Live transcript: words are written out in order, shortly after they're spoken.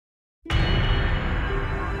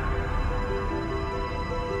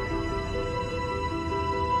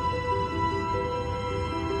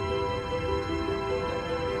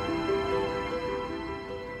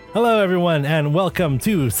Hello, everyone, and welcome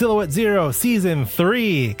to Silhouette Zero Season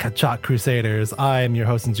 3, Kachak Crusaders. I'm your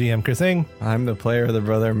host and GM, Chris Ng. I'm the player of the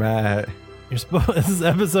brother Matt. This is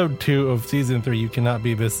episode 2 of Season 3. You cannot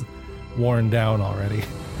be this worn down already.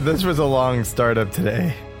 This was a long startup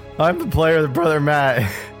today. I'm the player of the brother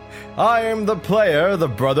Matt. I am the player, the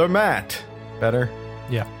brother Matt. Better?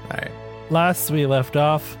 Yeah. All right. Last we left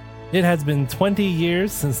off, it has been 20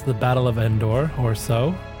 years since the Battle of Endor, or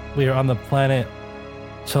so. We are on the planet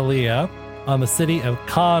Chalia, on the city of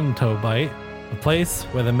Khan Tobite, a place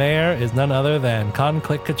where the mayor is none other than Khan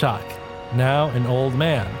Click Kachak, now an old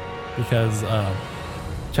man, because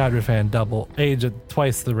Chadrafan age at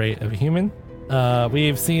twice the rate of a human.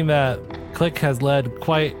 We've seen that Click has led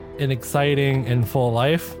quite an exciting and full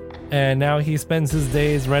life, and now he spends his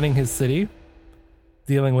days running his city,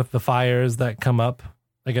 dealing with the fires that come up,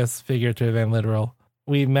 I guess figurative and literal.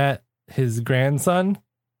 We met his grandson,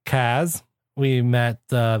 Kaz. We met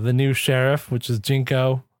the new sheriff, which is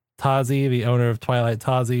Jinko, Tazi, the owner of Twilight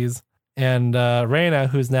Tazi's, and Reyna,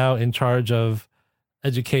 who's now in charge of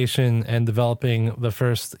education and developing the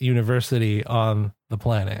first university on the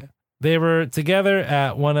planet. They were together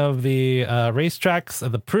at one of the racetracks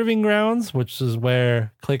of the Proving Grounds, which is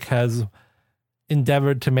where Click has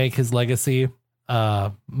endeavored to make his legacy.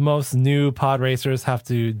 Most new pod racers have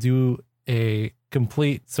to do a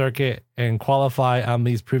complete circuit and qualify on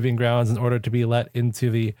these Proving Grounds in order to be let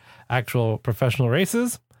into the actual professional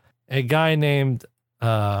races. A guy named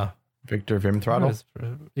Victor Vimthrottle?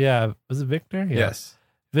 Was it Victor? Yeah. Yes.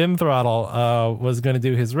 Vimthrottle was going to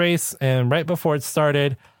do his race, and right before it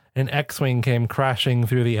started, an X-Wing came crashing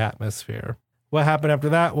through the atmosphere. What happened after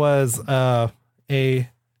that was a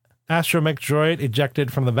astromech droid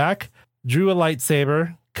ejected from the back, drew a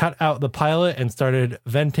lightsaber, cut out the pilot, and started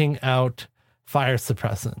venting out fire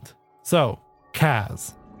suppressant. So,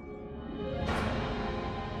 Kaz,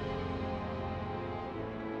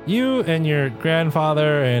 you and your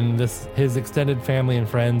grandfather and his extended family and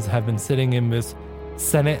friends have been sitting in this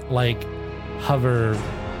Senate-like hover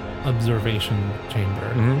observation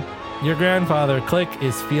chamber. Mm-hmm. Your grandfather, Click,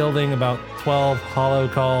 is fielding about 12 holo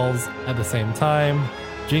calls at the same time.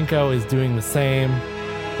 Jinko is doing the same,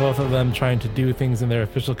 both of them trying to do things in their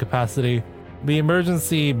official capacity. The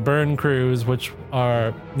emergency burn crews, which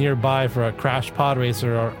are nearby for a crash pod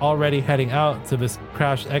racer, are already heading out to this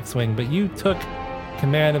crashed X-Wing, but you took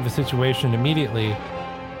command of the situation immediately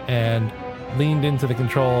and leaned into the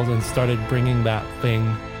controls and started bringing that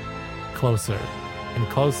thing closer and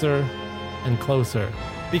closer and closer.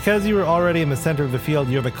 Because you were already in the center of the field,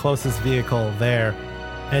 you're the closest vehicle there,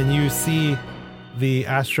 and you see the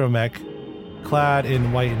astromech clad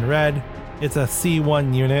in white and red. It's a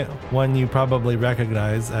C1 unit, one you probably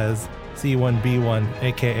recognize as C1B1,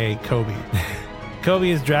 aka Kobe. Kobe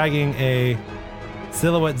is dragging a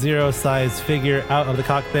Silhouette Zero size figure out of the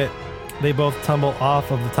cockpit. They both tumble off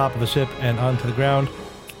of the top of the ship and onto the ground.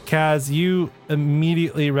 Kaz, you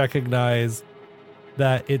immediately recognize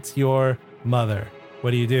that it's your mother. What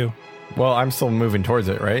do you do? Well, I'm still moving towards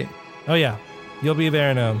it, right? Oh yeah, you'll be there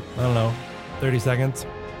in 30 seconds.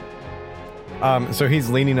 So he's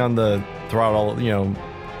leaning on the throttle,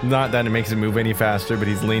 not that it makes it move any faster, but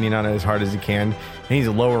he's leaning on it as hard as he can, and he's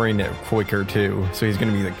lowering it quicker too. So he's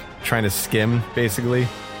going to be trying to skim, basically.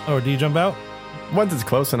 Oh, do you jump out? Once it's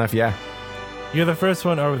close enough, yeah. You're the first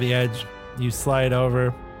one over the edge. You slide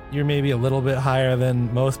over. You're maybe a little bit higher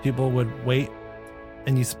than most people would wait,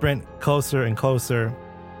 and you sprint closer and closer.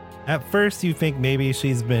 At first, you think maybe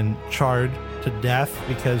she's been charred to death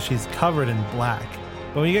because she's covered in black.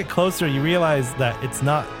 But when you get closer, you realize that it's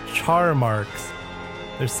not char marks.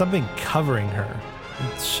 There's something covering her.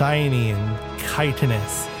 It's shiny and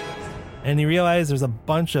chitinous. And you realize there's a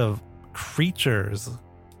bunch of creatures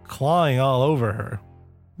clawing all over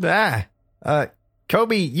her.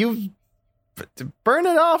 Kobe, you burn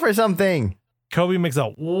it off or something. Kobe makes a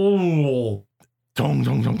whoa, dong,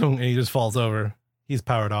 dong, dong, dong, and he just falls over. He's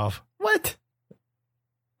powered off. What?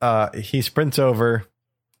 He sprints over.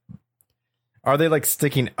 Are they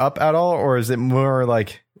sticking up at all, or is it more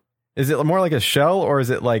like a shell, or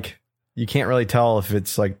is it you can't really tell if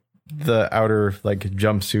it's the outer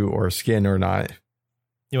jumpsuit or skin or not?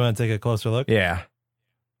 You want to take a closer look? Yeah.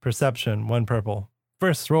 Perception, 1 purple.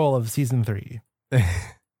 First roll of season 3.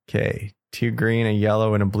 Okay. 2 green, a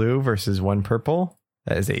yellow, and a blue versus 1 purple.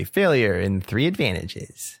 That is a failure and 3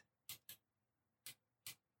 advantages.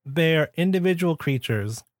 They are individual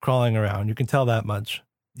creatures crawling around. You can tell that much.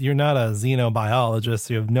 You're not a xenobiologist,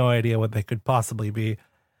 so you have no idea what they could possibly be.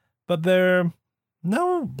 But they're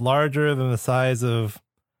no larger than the size of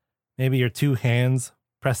maybe your 2 hands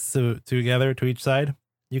pressed together to each side.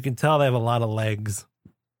 You can tell they have a lot of legs.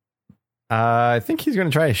 I think he's going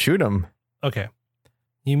to try to shoot him. Okay.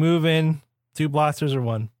 You move in, 2 blasters or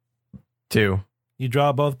 1? 2. You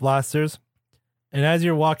draw both blasters, and as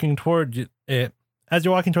you're walking toward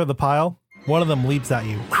the pile, one of them leaps at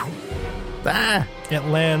you. Ah! It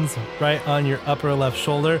lands right on your upper left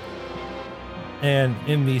shoulder, and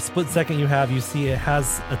in the split second you see it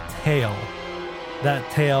has a tail. That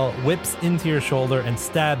tail whips into your shoulder and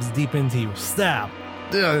stabs deep into you. Stab!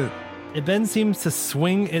 Ugh. It then seems to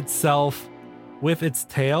swing itself with its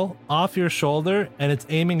tail off your shoulder, and it's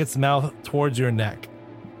aiming its mouth towards your neck.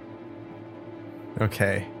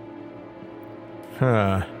 Okay.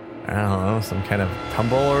 Huh. I don't know, some kind of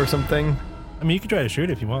tumble or something? I mean, you can try to shoot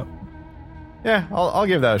if you want. Yeah, I'll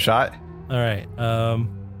give that a shot. All right.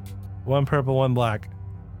 1 purple, 1 black.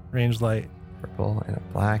 Range light. Purple and a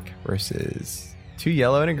black versus 2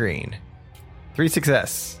 yellow and a green. 3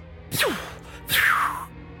 success.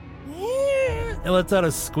 It lets out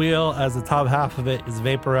a squeal as the top half of it is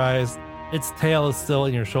vaporized. Its tail is still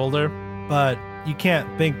in your shoulder, but you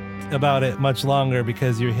can't think about it much longer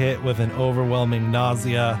because you're hit with an overwhelming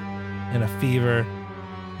nausea and a fever.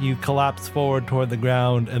 You collapse forward toward the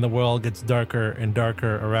ground, and the world gets darker and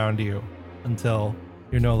darker around you until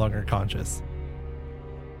you're no longer conscious.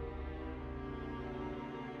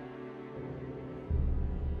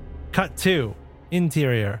 Cut 2.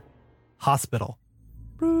 Interior. Hospital.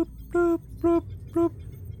 Boop, boop, boop, boop.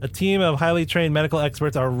 A team of highly trained medical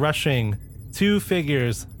experts are rushing 2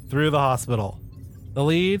 figures through the hospital. The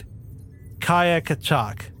lead, Kaya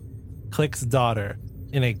Kachak, Click's daughter,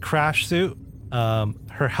 in a crash suit.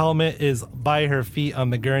 Her helmet is by her feet on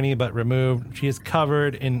the gurney but removed. She is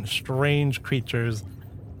covered in strange creatures.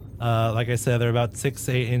 Like I said, they're about 6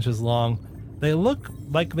 to 8 inches long. They look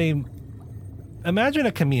like imagine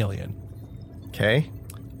a chameleon. Okay.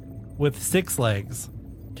 With 6 legs.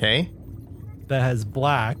 Okay. That has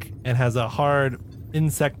black and has a hard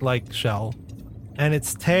insect-like shell. And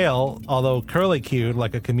its tail, although curly-cued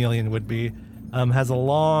like a chameleon would be, has a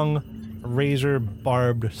long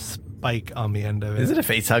razor-barbed spike on the end of it. Is it a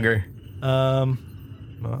face hugger? Well,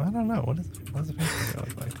 I don't know. What does a face hugger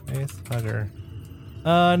look like? Face hugger.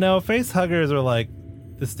 No, face huggers are like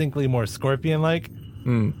distinctly more scorpion-like.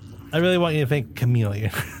 I really want you to think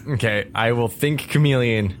chameleon. Okay, I will think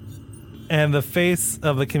chameleon. And the face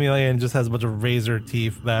of the chameleon just has a bunch of razor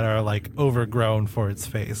teeth that are like overgrown for its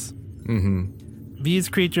face. Mm-hmm. These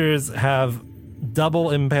creatures have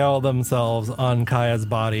double impaled themselves on Kaya's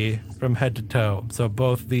body from head to toe. So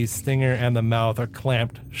both the stinger and the mouth are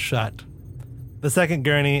clamped shut. The second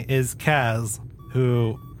gurney is Kaz,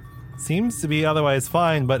 who seems to be otherwise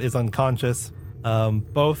fine but is unconscious.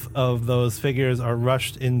 Both of those figures are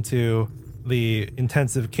rushed into the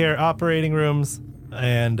intensive care operating rooms.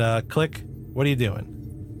 And Click, what are you doing?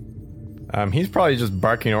 He's probably just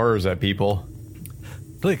barking orders at people.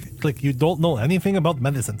 Click, you don't know anything about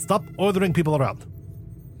medicine. Stop ordering people around.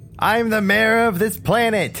 I'm the mayor of this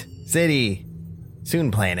planet, city,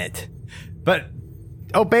 soon planet. But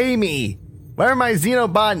obey me. Where are my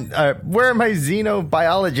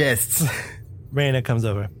xenobiologists? Raina comes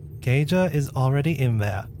over. Geja is already in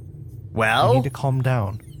there. Well? You need to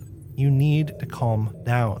calm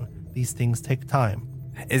down. These things take time.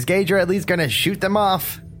 Is Gager at least gonna shoot them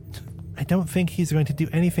off? I don't think he's going to do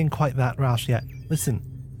anything quite that rash yet. Listen,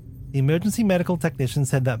 the emergency medical technician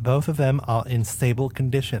said that both of them are in stable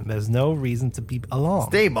condition. There's no reason to be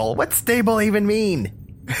alarmed. Stable? What's stable even mean?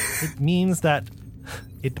 It means that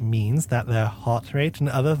their heart rate and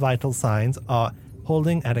other vital signs are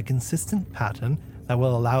holding at a consistent pattern that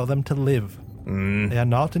will allow them to live. They are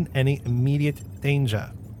not in any immediate danger.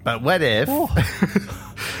 But what if... Oh.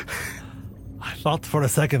 I thought for a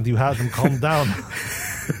second you had them calm down.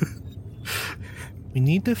 We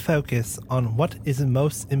need to focus on what is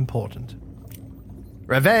most important.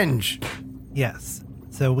 Revenge! Yes.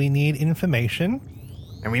 So we need information.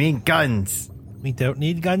 And we need guns. We don't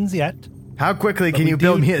need guns yet. How quickly can you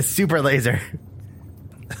build me a super laser?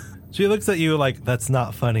 She looks at you like, that's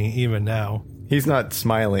not funny even now. He's not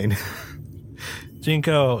smiling.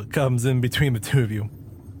 Jinko comes in between the two of you.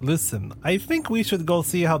 Listen, I think we should go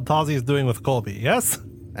see how Tazi is doing with Colby, yes?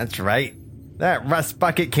 That's right. That rust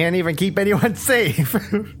bucket can't even keep anyone safe.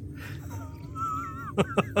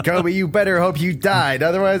 Kobe, you better hope you died,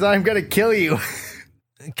 otherwise I'm gonna kill you.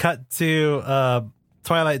 Cut to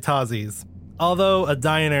Twilight Tazi's. Although a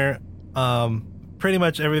diner, pretty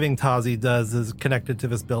much everything Tazi does is connected to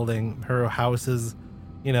this building. Her house is,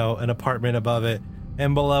 an apartment above it,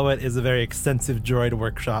 and below it is a very extensive droid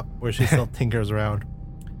workshop where she still tinkers around.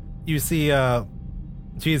 You see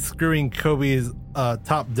she's screwing Kobe's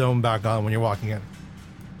top dome back on when you're walking in.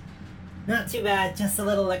 Not too bad, just a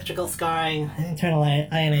little electrical scarring, internal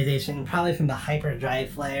ionization, probably from the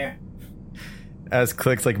hyperdrive flare. As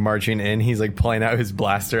Click's like marching in, he's like pulling out his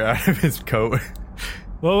blaster out of his coat.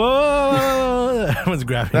 Whoa, whoa, whoa. Everyone's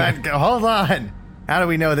grabbing him. Hold on. How do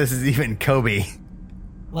we know this is even Kobe?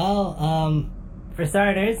 Well, for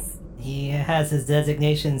starters, he has his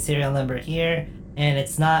designation serial number here, and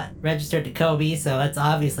it's not registered to Kobe, so that's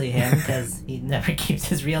obviously him, because he never keeps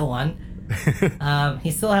his real one.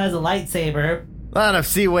 He still has a lightsaber. A lot of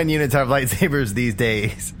C1 units have lightsabers these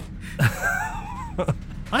days.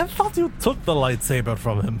 I thought you took the lightsaber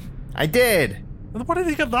from him. I did. Why did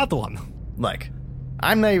he get that one? Look,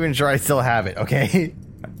 I'm not even sure I still have it, okay?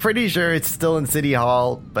 I'm pretty sure it's still in City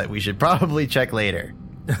Hall, but we should probably check later.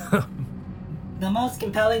 The most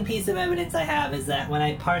compelling piece of evidence I have is that when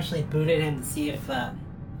I partially booted him to see if the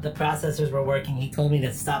processors were working, he told me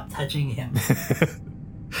to stop touching him.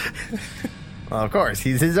 Well, of course,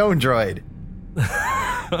 he's his own droid.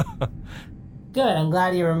 Good, I'm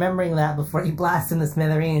glad you're remembering that before you blast him to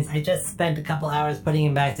smithereens. I just spent a couple hours putting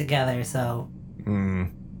him back together, so...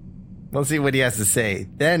 We'll see what he has to say,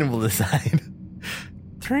 then we'll decide.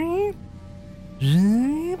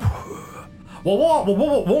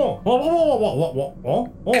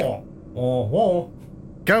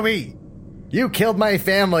 Kobe, you killed my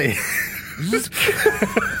family.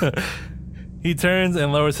 He turns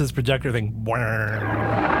and lowers his projector thing.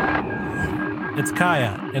 It's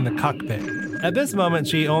Kaya in the cockpit. At this moment,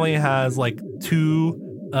 she only has like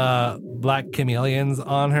 2 black chameleons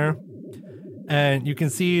on her. And you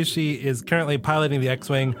can see she is currently piloting the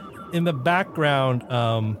X-Wing. In the background,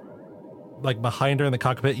 like behind her in the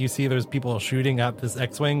cockpit, you see there's people shooting at this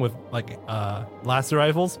X-Wing with like laser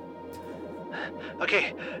rifles.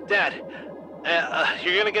 Okay, Dad,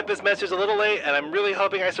 you're gonna get this message a little late, and I'm really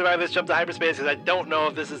hoping I survive this jump to hyperspace because I don't know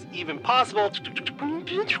if this is even possible.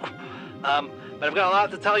 But I've got a lot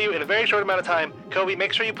to tell you in a very short amount of time. Kobe,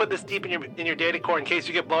 make sure you put this deep in your data core in case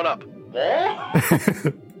you get blown up.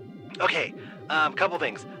 What? Okay, couple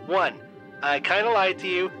things. 1, I kind of lied to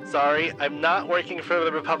you. Sorry, I'm not working for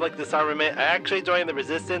the Republic Disarmament. I actually joined the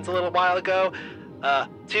Resistance a little while ago.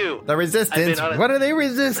 2, The Resistance? What are they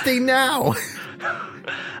resisting now?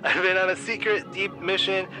 I've been on a secret, deep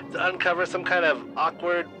mission to uncover some kind of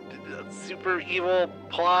awkward, super evil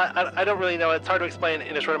plot. I don't really know. It's hard to explain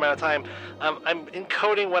in a short amount of time. I'm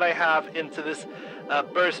encoding what I have into this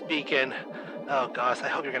burst beacon. Oh, gosh, I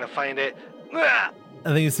hope you're going to find it.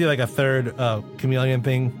 And then you see like a third chameleon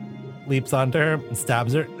thing leaps onto her and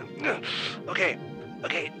stabs her. Okay,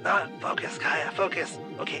 focus, Kaya, focus.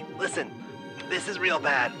 Okay, listen, this is real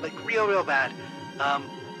bad, like real bad.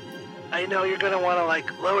 I know you're gonna want to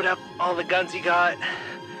like load up all the guns you got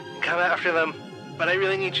and come after them, but I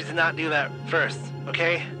really need you to not do that first,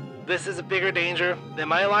 okay? This is a bigger danger than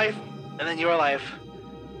my life and then your life.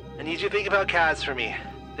 I need you to think about Kaz for me.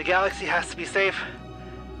 The galaxy has to be safe,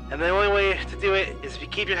 and the only way to do it is if you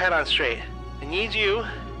keep your head on straight. I need you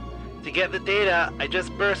to get the data I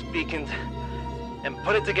just burst beaconed and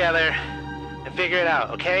put it together and figure it out,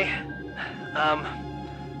 okay?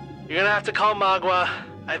 You're gonna have to call Magua.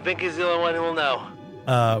 I think he's the only one who will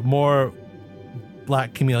know. More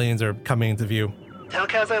black chameleons are coming into view. Tell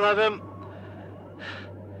Kaz I love him.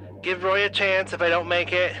 Give Roy a chance if I don't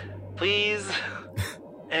make it, please.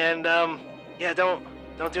 And yeah, don't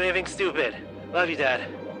do anything stupid. Love you, Dad.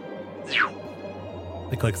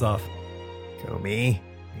 It clicks off. Kobe,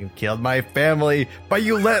 you killed my family, but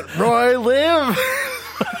you let Roy live.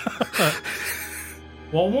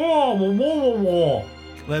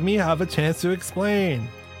 Let me have a chance to explain.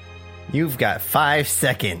 You've got 5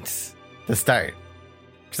 seconds to start,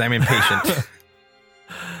 because I'm impatient.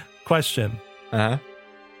 Question. Uh-huh.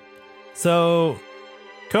 So,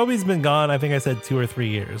 Kobe's been gone, I think I said 2 or 3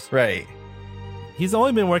 years. Right. He's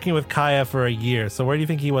only been working with Kaya for a year, so where do you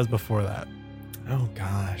think he was before that? Oh,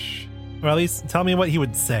 gosh. Or at least tell me what he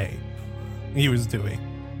would say he was doing.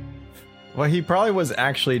 What he probably was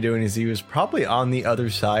actually doing is he was probably on the other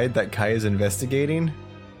side that Kaya's investigating.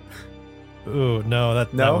 Ooh, no,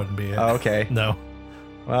 that wouldn't be it. Oh, okay. No.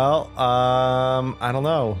 Well, I don't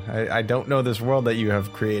know. I don't know this world that you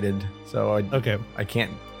have created, so I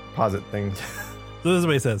can't posit things. So this is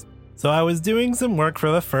what he says. So I was doing some work for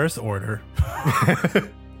the First Order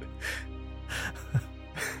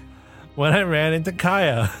when I ran into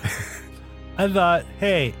Kaya. I thought,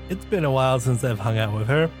 hey, it's been a while since I've hung out with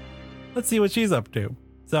her. Let's see what she's up to.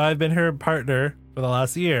 So I've been her partner for the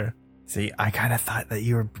last year. See, I kind of thought that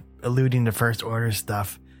you were alluding to First Order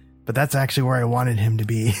stuff, but that's actually where I wanted him to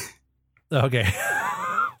be. Okay.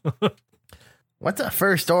 What's a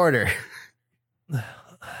First Order?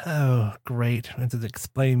 Oh, great. I have to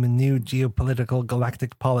explain the new geopolitical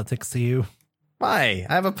galactic politics to you. Why?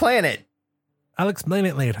 I have a planet. I'll explain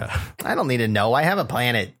it later. I don't need to know. I have a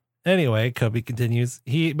planet. Anyway, Kobe continues.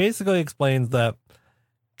 He basically explains that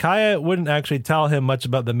Kaya wouldn't actually tell him much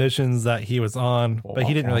about the missions that he was on, but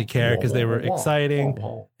he didn't really care because they were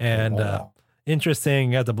exciting and interesting.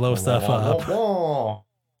 He had to blow stuff up.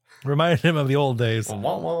 Reminded him of the old days.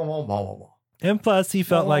 And plus, he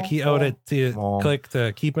felt like he owed it to Click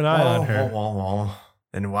to keep an eye on her.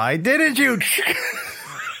 Then why didn't you?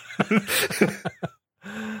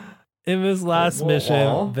 In this last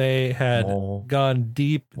mission, they had gone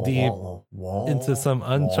deep into some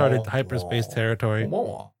uncharted hyperspace territory.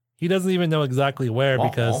 He doesn't even know exactly where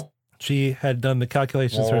because she had done the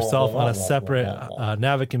calculations herself on a separate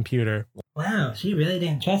Navicomputer. Wow, she really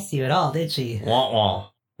didn't trust you at all, did she?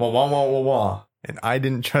 And I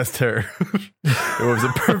didn't trust her. It was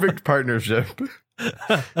a perfect partnership.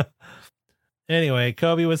 Anyway,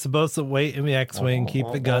 Kobe was supposed to wait in the X-Wing, keep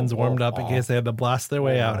the guns warmed up in case they had to blast their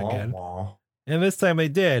way out again. And this time they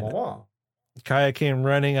did. Kaya came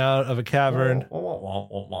running out of a cavern.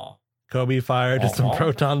 Kobe fired some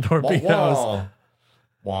proton torpedoes,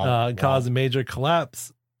 caused a major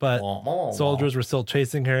collapse, but soldiers were still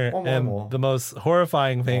chasing her. And the most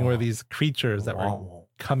horrifying thing were these creatures that were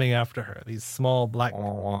coming after her, these small black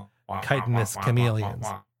chitinous chameleons.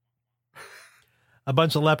 A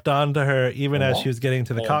bunch of leapt onto her even as she was getting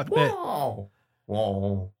to the cockpit.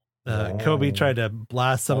 Kobe tried to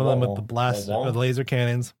blast some of them with the laser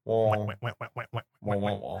cannons.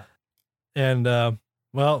 And,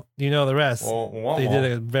 well, you know the rest. They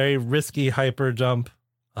did a very risky hyper jump.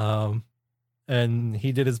 And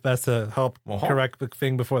he did his best to help correct the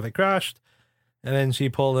thing before they crashed. And then he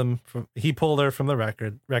pulled her from the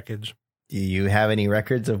wreckage. Do you have any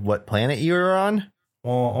records of what planet you were on?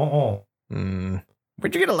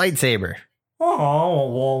 Where'd you get a lightsaber?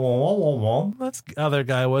 That other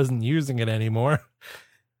guy wasn't using it anymore.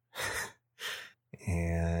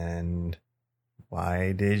 And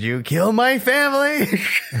why did you kill my family?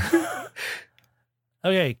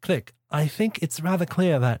 Okay, Click. I think it's rather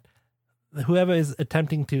clear that whoever is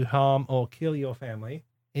attempting to harm or kill your family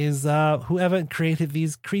is whoever created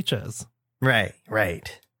these creatures. Right.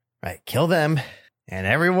 Kill them and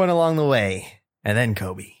everyone along the way. And then,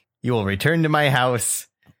 Kobe, you will return to my house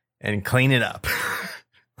and clean it up.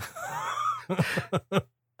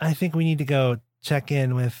 I think we need to go check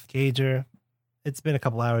in with Gager. It's been a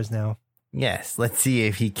couple hours now. Yes, let's see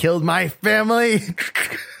if he killed my family.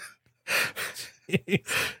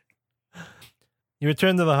 You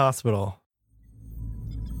return to the hospital.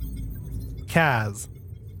 Kaz,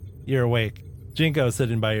 you're awake. Jinko's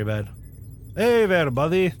sitting by your bed. Hey there,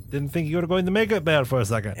 buddy. Didn't think you were going to make it there for a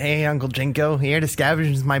second. Hey, Uncle Jinko, here to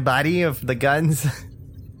scavenge my body of the guns.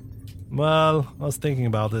 Well, I was thinking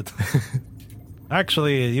about it.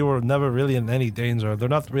 Actually, you were never really in any danger. They're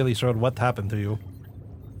not really sure what happened to you.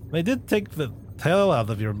 They did take the tail out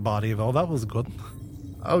of your body, though. That was good.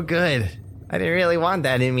 Oh, good. I didn't really want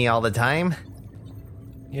that in me all the time.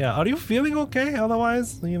 Yeah, are you feeling okay?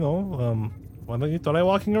 Otherwise, why don't you try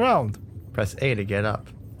walking around? Press A to get up.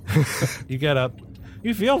 You get up.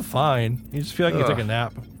 You feel fine. You just feel like you took a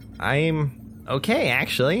nap. I'm okay,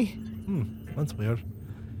 actually. That's weird.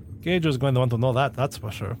 Gager's going to want to know that, that's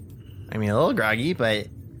for sure. I mean, a little groggy, but,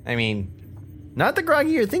 not the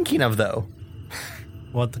groggy you're thinking of, though.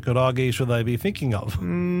 What groggy should I be thinking of?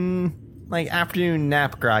 Like afternoon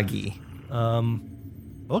nap groggy.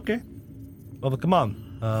 Okay. Well, come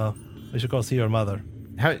on. We should go see your mother.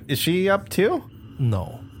 How is she up too?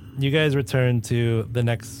 No. You guys return to the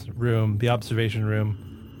next room, the observation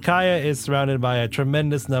room. Kaya is surrounded by a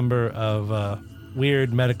tremendous number of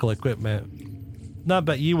weird medical equipment. Not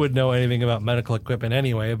that you would know anything about medical equipment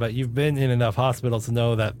anyway, but you've been in enough hospitals to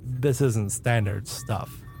know that this isn't standard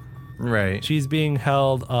stuff. Right. She's being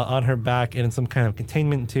held on her back in some kind of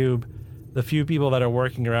containment tube. The few people that are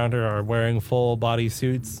working around her are wearing full body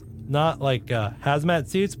suits. Not like hazmat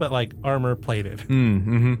suits, but like armor plated.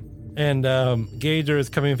 And Gager is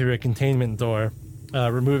coming through a containment door,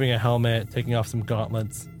 removing a helmet, taking off some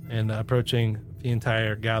gauntlets, and approaching the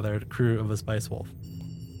entire gathered crew of the Spice Wolf.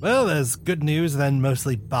 Well, there's good news, then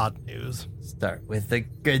mostly bad news. Start with the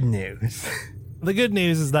good news. The good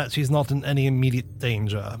news is that she's not in any immediate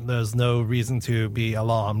danger. There's no reason to be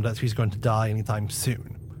alarmed that she's going to die anytime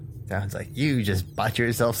soon. Sounds like you just bought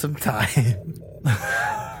yourself some time.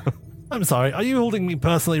 I'm sorry, are you holding me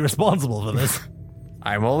personally responsible for this?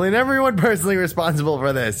 I'm holding everyone personally responsible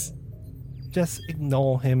for this. Just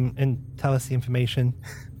ignore him and tell us the information.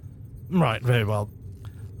 Right, very well.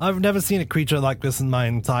 I've never seen a creature like this in my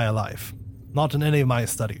entire life. Not in any of my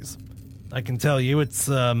studies. I can tell you it's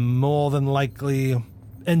more than likely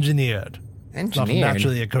engineered. It's not a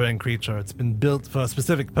naturally occurring creature. It's been built for a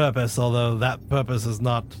specific purpose, although that purpose is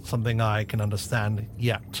not something I can understand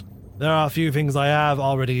yet. There are a few things I have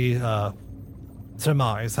already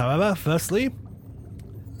surmised, however. Firstly,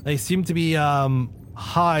 they seem to be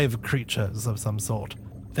hive creatures of some sort.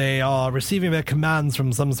 They are receiving their commands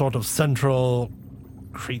from some sort of central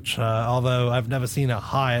creature, although I've never seen a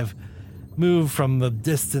hive move from the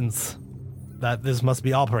distance that this must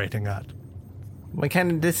be operating at. What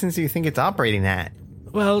kind of distance do you think it's operating at?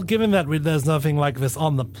 Well, given that there's nothing like this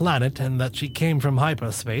on the planet and that she came from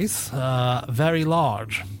hyperspace, very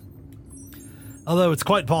large. Although it's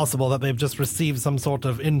quite possible that they've just received some sort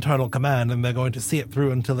of internal command and they're going to see it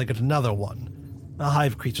through until they get another one. The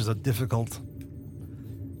hive creatures are difficult.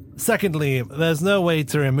 Secondly, there's no way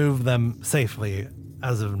to remove them safely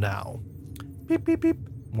as of now. Beep, beep, beep.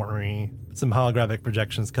 Worry. Some holographic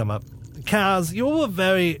projections come up. Kaz, you were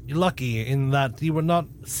very lucky in that you were not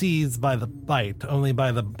seized by the bite, only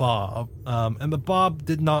by the barb. And the barb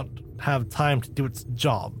did not have time to do its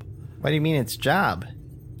job. What do you mean its job?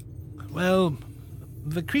 Well,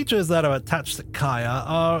 the creatures that are attached to Kaya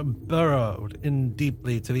are burrowed in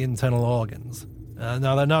deeply to the internal organs.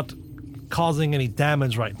 Now, they're not causing any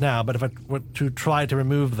damage right now, but if I were to try to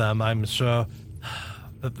remove them, I'm sure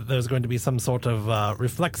that there's going to be some sort of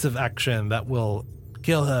reflexive action that will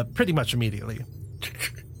kill her pretty much immediately.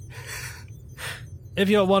 If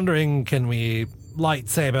you're wondering, can we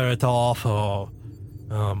lightsaber it off or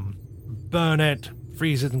burn it,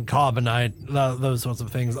 freeze it in carbonite, those sorts of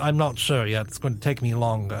things, I'm not sure yet. It's going to take me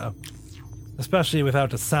longer, especially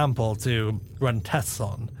without a sample to run tests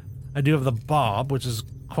on. I do have the barb, which is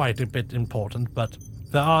quite a bit important, but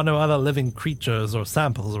there are no other living creatures or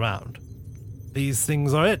samples around. These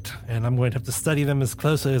things are it, and I'm going to have to study them as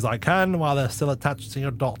closely as I can while they're still attached to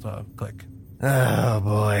your daughter. Click. Oh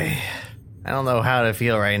boy. I don't know how to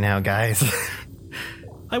feel right now, guys.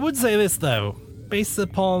 I would say this, though. Based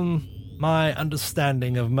upon my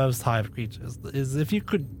understanding of most hive creatures, is if you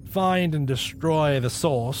could find and destroy the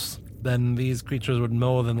source, then these creatures would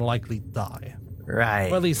more than likely die. Right.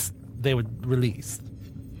 Or at least they would release.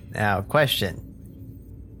 Now, question.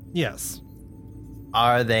 Yes.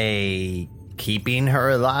 Are they keeping her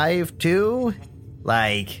alive too?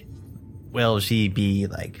 Like, will she be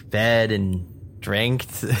like fed and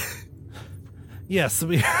drinked? Yes,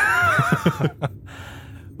 we have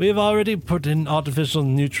already put in artificial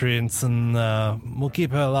nutrients and we'll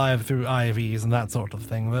keep her alive through IVs and that sort of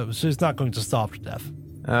thing. But she's not going to starve to death.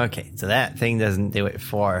 Okay, so that thing doesn't do it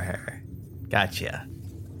for her. Gotcha.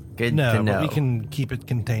 Good no, to know. But we can keep it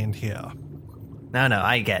contained here. No,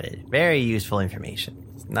 I get it. Very useful information.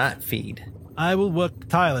 It's not feed. I will work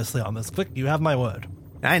tirelessly on this. Click, you have my word.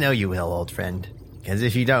 I know you will, old friend. Because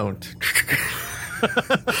if you don't...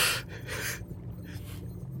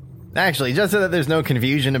 Actually, just so that there's no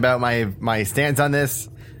confusion about my stance on this,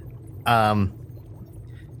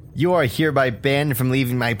 you are hereby banned from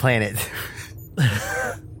leaving my planet.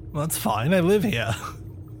 Well, that's fine. I live here.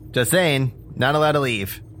 Just saying, not allowed to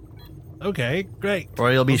leave. Okay, great.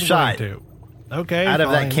 Or you'll be shot. Okay, out of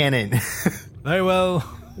fine. that cannon. Very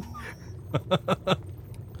well.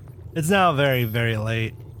 It's now very, very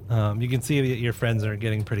late. You can see that your friends are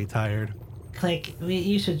getting pretty tired. Click,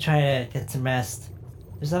 you should try to get some rest.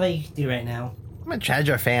 There's nothing you can do right now. I'm a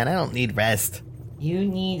Treasure fan. I don't need rest. You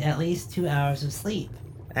need at least 2 hours of sleep.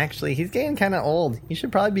 Actually, he's getting kind of old. He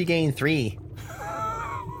should probably be getting 3.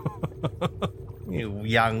 You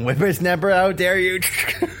young whippersnapper, how dare you?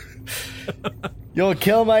 You'll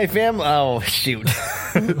kill my family. Oh, shoot.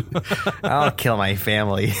 I'll kill my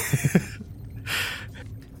family.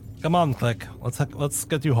 Come on, Click. Let's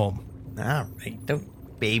get you home. All right,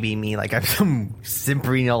 don't baby me like I'm some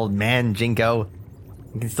simpering old man, Jinko.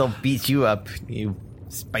 I can still beat you up, you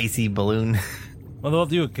spicy balloon. What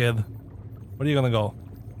about you, kid? Where are you gonna go?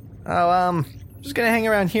 Oh, just gonna hang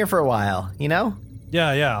around here for a while, you know?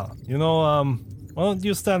 Yeah. You know, why don't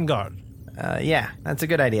you stand guard? Yeah, that's a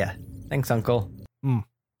good idea. Thanks, Uncle.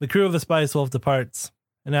 The crew of the Spice Wolf departs.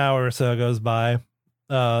 An hour or so goes by.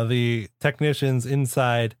 The technicians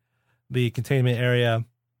inside the containment area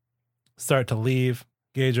start to leave.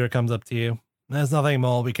 Gager comes up to you. There's nothing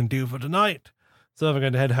more we can do for tonight, so we're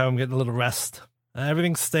going to head home, get a little rest.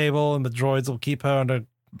 Everything's stable, and the droids will keep her under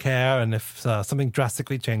care, and if something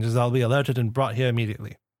drastically changes, I'll be alerted and brought here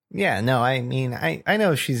immediately. Yeah, no, I mean, I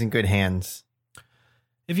know she's in good hands.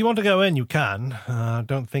 If you want to go in, you can.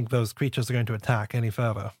 Don't think those creatures are going to attack any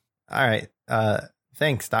further. All right.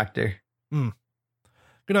 Thanks, Doctor. Good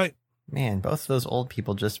night. Man, both of those old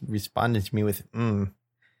people just responded to me with,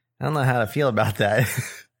 I don't know how to feel about that.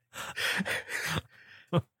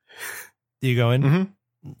 Do you go in?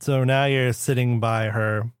 Mm-hmm. So now you're sitting by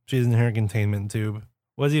her. She's in her containment tube.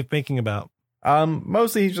 What's he thinking about?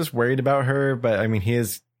 Mostly he's just worried about her, but I mean, he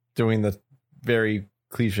is doing the very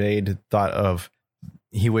cliched thought of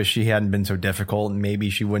he wished she hadn't been so difficult and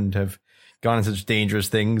maybe she wouldn't have gone on such dangerous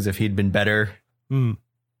things if he'd been better.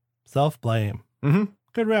 Self-blame. Mm-hmm.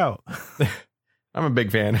 Good route. I'm a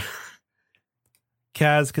big fan.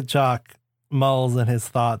 Kaz Kachak mulls in his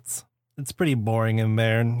thoughts. It's pretty boring in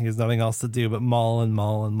there, and he has nothing else to do but mull and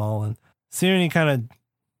mull and mull. And soon he kind of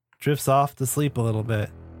drifts off to sleep a little bit,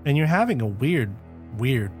 and you're having a weird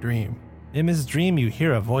dream. In this dream, you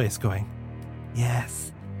hear a voice going,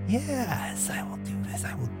 yes, I will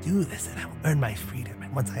do this, and I will earn my freedom.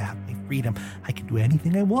 And once I have my freedom, I can do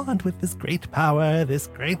anything I want with this great power.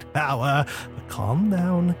 But calm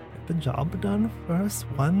down, get the job done first,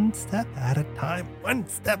 one step at a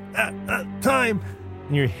time.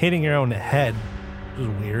 And you're hitting your own head, which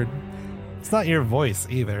is weird. It's not your voice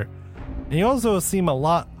either. And you also seem a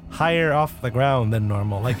lot higher off the ground than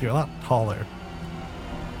normal, like you're a lot taller.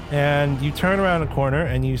 And you turn around a corner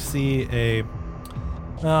and you see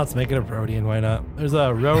let's make it a Rhodian, why not? There's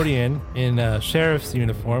a Rhodian in a sheriff's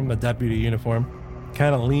uniform, a deputy uniform,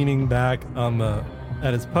 kind of leaning back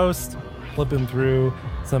at his post, flipping through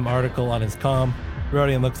some article on his comm.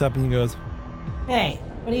 Rhodian looks up and he goes, Hey,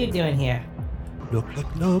 what are you doing here?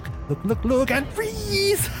 Look, and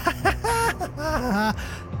freeze!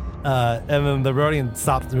 And then the Rhodian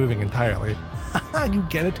stops moving entirely. You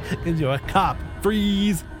get it? Because you're a cop.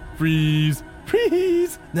 Freeze!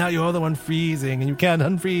 Now you're the one freezing and you can't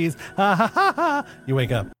unfreeze. You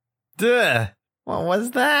wake up. Duh. What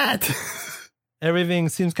was that? Everything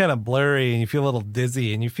seems kind of blurry and you feel a little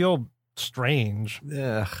dizzy and you feel strange.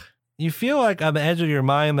 Ugh. You feel like on the edge of your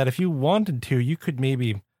mind that if you wanted to, you could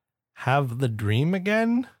maybe have the dream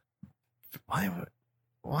again.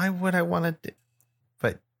 Why would I want to do?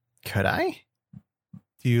 But could I?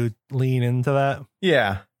 Do you lean into that?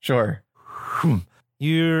 Yeah, sure.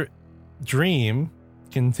 Your dream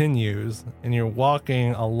continues and you're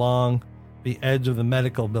walking along the edge of the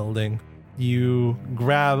medical building. You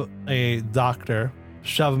grab a doctor,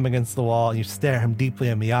 shove him against the wall, and you stare him deeply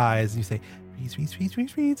in the eyes. And you say,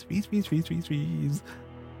 freeze.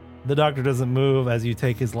 The doctor doesn't move as you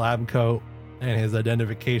take his lab coat and his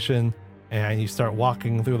identification and you start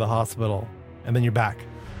walking through the hospital. And then you're back.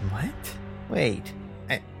 What? Wait.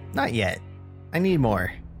 Not yet. I need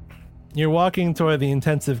more. You're walking toward the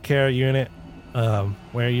intensive care unit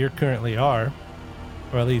where you currently are,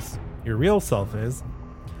 or at least your real self is.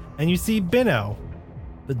 And you see Bino,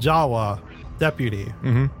 the Jawa deputy,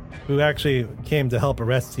 who actually came to help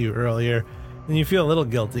arrest you earlier. And you feel a little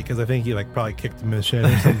guilty because I think you probably kicked him in the shin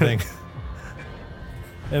or something.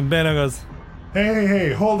 And Bino goes,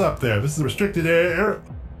 Hey, hold up there. This is a restricted area.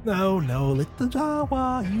 No, little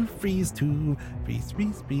Jawa, you freeze too. Freeze.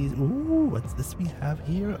 Ooh, what's this we have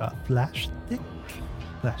here? A flash stick?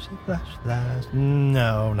 Flash.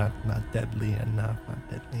 No, not deadly enough.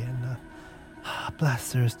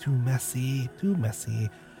 Blaster's too messy.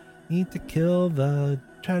 Need to kill the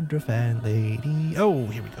Treadrefan lady. Oh,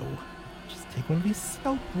 here we go. Just take one of these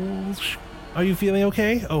scalpels. Are you feeling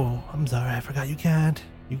okay? Oh, I'm sorry, I forgot you can't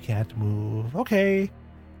move. Okay.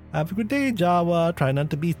 Have a good day, Jawa. Try not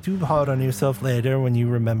to be too hard on yourself later when you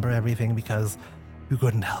remember everything because you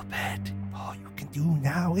couldn't help it. All you can do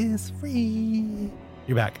now is free.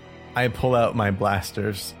 You're back. I pull out my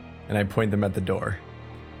blasters and I point them at the door.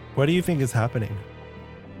 What do you think is happening?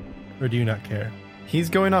 Or do you not care? He's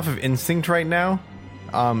going off of instinct right now.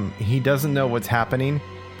 He doesn't know what's happening,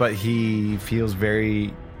 but he feels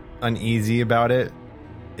very uneasy about it.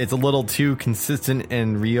 It's a little too consistent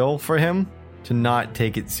and real for him to not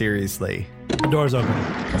take it seriously. The door's open.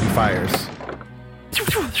 He fires.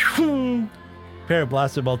 Pair of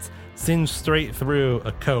blaster bolts singe straight through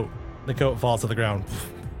a coat. The coat falls to the ground.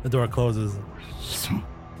 The door closes.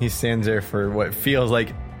 He stands there for what feels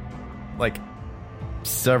like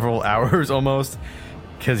several hours almost,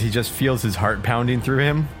 because he just feels his heart pounding through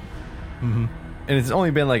him. And it's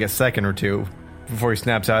only been like a second or two before he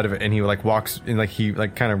snaps out of it, and he walks and he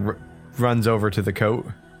kind of runs over to the coat.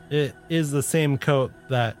 It is the same coat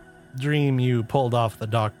that dream you pulled off the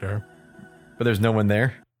doctor. But there's no one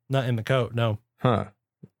there? Not in the coat, no. Huh.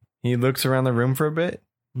 He looks around the room for a bit.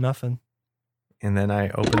 Nothing. And then I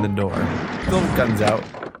open the door. Still guns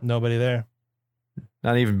out. Nobody there.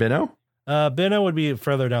 Not even Bino? Bino would be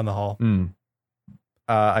further down the hall.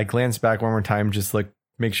 I glance back one more time, just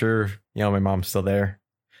make sure, my mom's still there.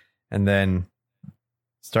 And then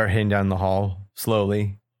start heading down the hall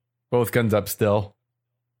slowly. Both guns up still.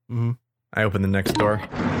 Mhm. I open the next door.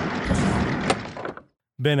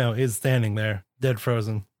 Benno is standing there, dead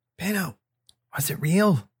frozen. Benno, was it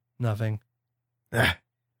real? Nothing.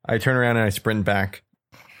 I turn around and I sprint back.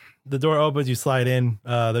 The door opens, you slide in.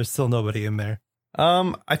 There's still nobody in there.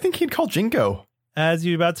 I think he'd call Jinko. As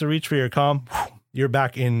you're about to reach for your comm, you're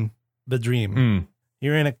back in the dream.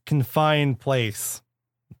 You're in a confined place,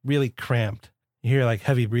 really cramped. You hear like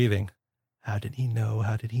heavy breathing. How did he know?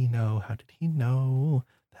 How did he know? How did he know?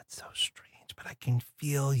 That's so strange, but I can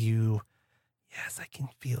feel you. Yes, I can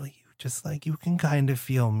feel you, just like you can kind of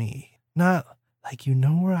feel me. Not like you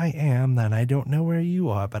know where I am, then I don't know where you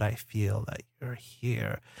are, but I feel that you're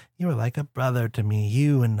here. You're like a brother to me.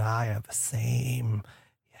 You and I are the same.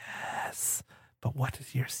 Yes. But what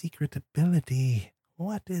is your secret ability?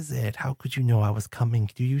 What is it? How could you know I was coming?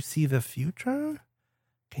 Do you see the future?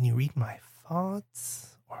 Can you read my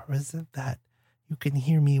thoughts? Or is it that you can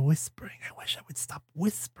hear me whispering? I wish I would stop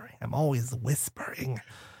whispering. I'm always whispering.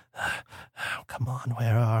 Oh, come on,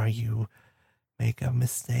 where are you? Make a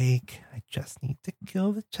mistake. I just need to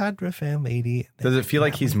kill the Chandra fan lady. Does it feel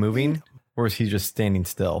like he's moving? Or is he just standing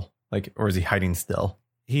still? Like, or is he hiding still?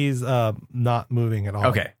 He's not moving at all.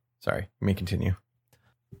 Okay. Sorry. You may continue.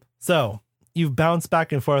 So you've bounced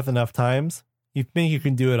back and forth enough times. You think you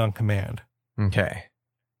can do it on command. Okay.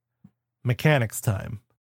 Mechanics time.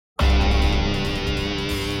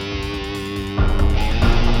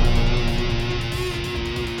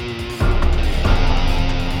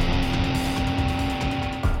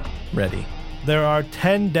 Ready. There are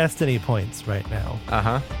 10 destiny points right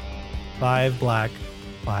now. 5 black,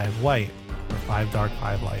 5 white, or 5 dark,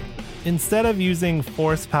 5 light. Instead of using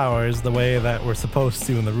force powers the way that we're supposed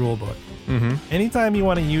to in the rulebook, anytime you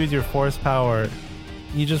want to use your force power,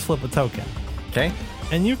 you just flip a token. Okay.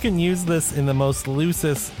 And you can use this in the most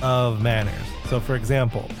loosest of manners. So for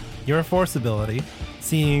example, your force ability,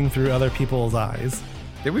 seeing through other people's eyes.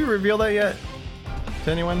 Did we reveal that yet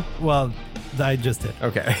to anyone? Well, I just did.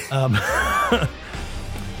 Okay.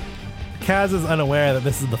 Kaz is unaware that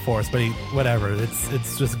this is the force, but whatever.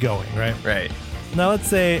 It's just going, right? Right. Now let's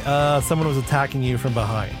say someone was attacking you from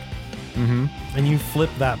behind. And you flip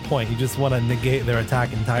that point. You just want to negate their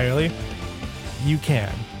attack entirely. You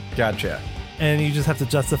can. Gotcha. And you just have to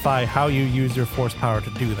justify how you use your force power to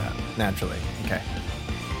do that. Naturally. Okay.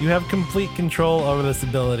 You have complete control over this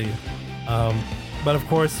ability. But of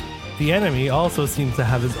course, the enemy also seems to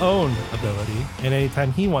have his own ability. And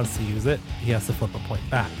anytime he wants to use it, he has to flip a point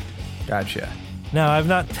back. Gotcha. Now, I've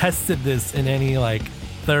not tested this in any like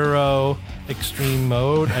thorough extreme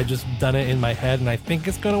mode. I just done it in my head and I think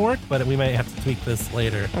it's going to work, but we might have to tweak this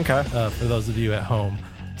later. Okay. For those of you at home.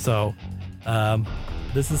 So,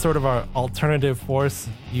 this is sort of our alternative force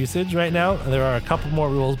usage right now. There are a couple more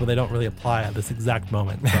rules, but they don't really apply at this exact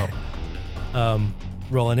moment. So,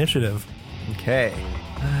 roll initiative. Okay.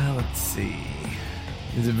 Let's see.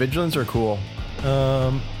 Is it vigilance or cool?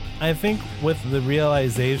 I think with the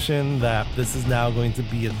realization that this is now going to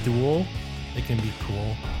be a duel, it can be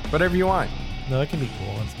cool. Whatever you want. No, it can be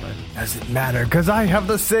cool. That's fine. Doesn't matter, because I have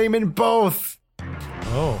the same in both.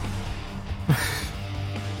 Oh.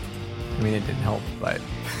 I mean, it didn't help, but...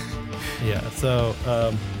 Yeah, so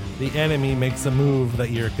the enemy makes a move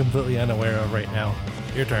that you're completely unaware of right now.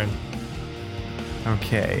 Your turn.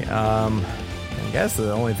 Okay, I guess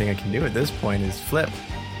the only thing I can do at this point is flip.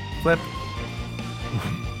 Flip.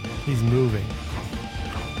 He's moving.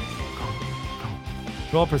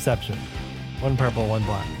 Roll perception. 1 purple, 1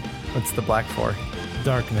 black. What's the black for?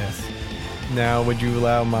 Darkness. Now, would you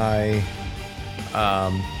allow my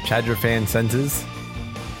Chadrafan senses?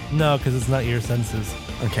 No, because it's not your senses.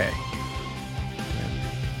 Okay.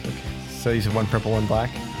 So you said 1 purple, 1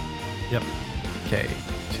 black? Yep. Okay.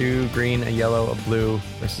 2 green, a yellow, a blue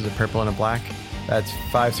versus a purple and a black. That's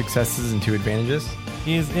 5 successes and 2 advantages.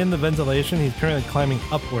 He's in the ventilation. He's currently climbing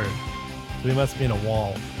upward. So he must be in a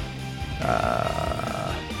wall.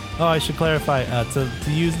 Oh, I should clarify. To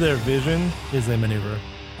use their vision is a maneuver.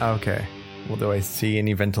 Okay. Well, do I see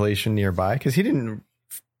any ventilation nearby? Because he didn't...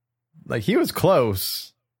 Like, he was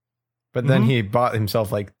close. But then he bought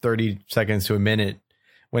himself like 30 seconds to a minute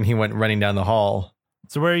when he went running down the hall.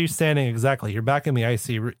 So where are you standing exactly? You're back in the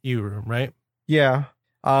ICU room, right? Yeah.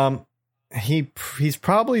 He's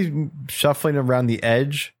probably shuffling around the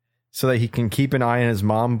edge so that he can keep an eye on his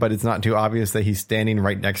mom, but it's not too obvious that he's standing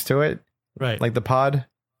right next to it. Right. Like the pod.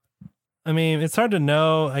 I mean, it's hard to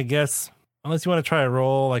know, I guess, unless you want to try a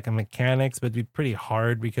roll like a mechanics, but it'd be pretty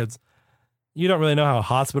hard because you don't really know how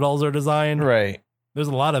hospitals are designed. Right. There's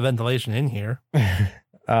a lot of ventilation in here.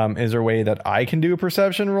 Is there a way that I can do a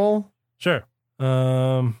perception roll? Sure.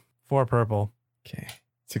 4 purple. Okay.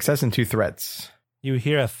 Success and 2 threats. You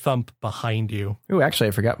hear a thump behind you. Ooh, actually,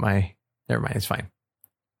 I forgot my. Never mind. It's fine.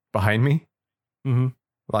 Behind me? Mm-hmm.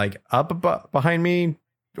 Like behind me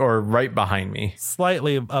or right behind me?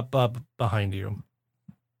 Slightly up behind you.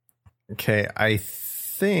 Okay, I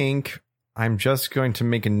think I'm just going to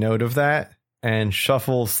make a note of that and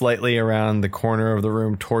shuffle slightly around the corner of the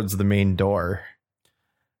room towards the main door.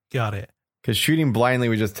 Got it. Because shooting blindly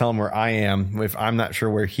would just tell him where I am if I'm not sure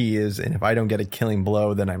where he is. And if I don't get a killing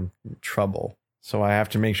blow, then I'm in trouble. So I have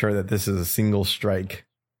to make sure that this is a single strike.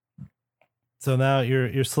 So now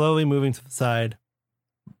you're slowly moving to the side.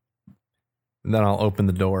 And then I'll open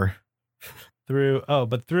the door. Through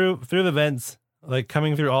the vents, like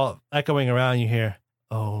coming through, all echoing around, you hear,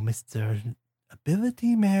 "Oh, Mr.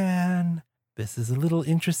 Ability Man, this is a little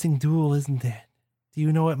interesting duel, isn't it? Do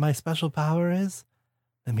you know what my special power is?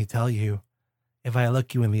 Let me tell you. If I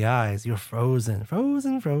look you in the eyes, you're frozen,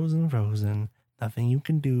 frozen, frozen, frozen. Nothing you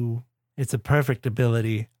can do. It's a perfect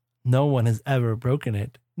ability. No one has ever broken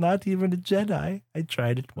it. Not even a Jedi. I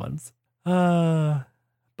tried it once.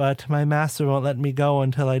 But my master won't let me go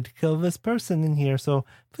until I kill this person in here, so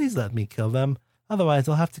please let me kill them. Otherwise,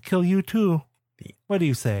 I'll have to kill you too. What do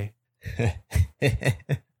you say?"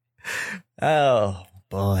 Oh,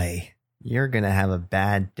 boy. You're going to have a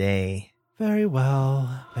bad day. Very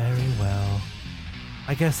well, very well.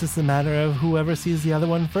 I guess it's a matter of whoever sees the other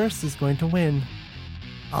one first is going to win.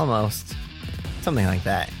 Almost. Something like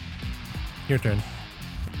that. Your turn.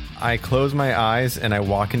 I close my eyes and I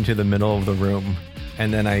walk into the middle of the room.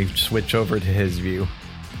 And then I switch over to his view.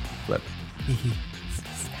 Flip.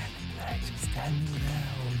 Standing there.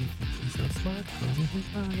 Oh, you think he's so smart? Closing his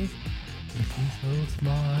eyes. He's so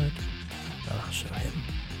smart. I'll show him.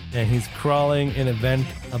 And he's crawling in a vent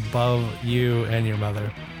above you and your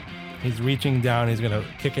mother. He's reaching down. He's going to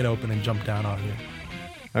kick it open and jump down on you.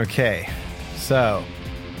 Okay. So,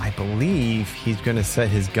 I believe he's going to set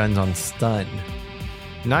his guns on stun.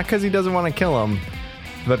 Not because he doesn't want to kill him,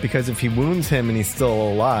 but because if he wounds him and he's still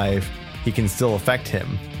alive, he can still affect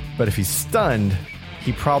him. But if he's stunned,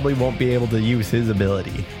 he probably won't be able to use his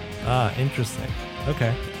ability. Ah, interesting.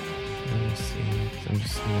 Okay. Let me see. I'm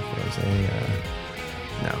just seeing if there was a...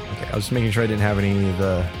 No, okay. I was just making sure I didn't have any of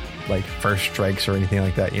the like first strikes or anything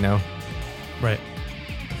like that, you know? Right.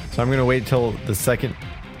 So I'm going to wait till the second...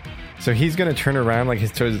 So he's going to turn around like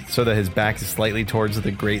so that his back is slightly towards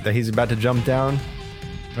the grate that he's about to jump down.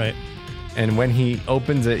 Right. And when he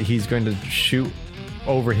opens it, he's going to shoot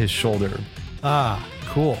over his shoulder. Ah,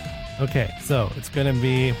 cool. Okay, so it's going to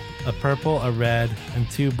be a purple, a red, and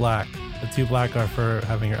 2 black. The 2 black are for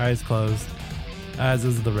having your eyes closed, as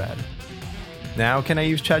is the red. Now can I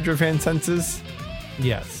use Chadrovan senses?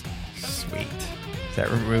 Yes. Sweet. That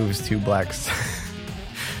removes 2 blacks.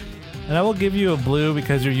 And I will give you a blue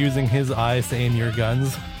because you're using his eyes to aim your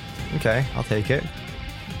guns. Okay, I'll take it.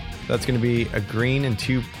 That's going to be a green and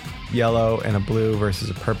 2 yellow and a blue versus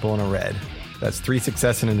a purple and a red. That's 3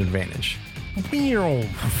 success and an advantage.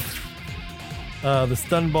 The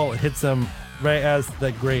stun bolt hits him right as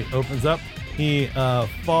the grate opens up. He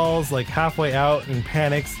falls like halfway out and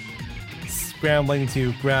panics, scrambling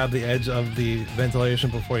to grab the edge of the ventilation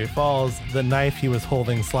before he falls. The knife he was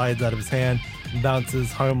holding slides out of his hand and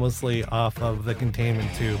bounces harmlessly off of the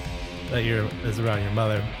containment tube that is around your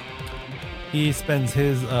mother. He spends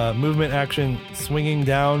his movement action swinging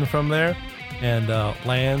down from there and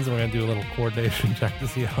lands. We're going to do a little coordination check to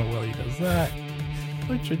see how well he does that,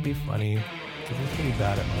 which should be funny because he's pretty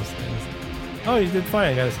bad at most things. Oh, he did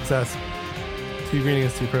fine. I got a success. 2 green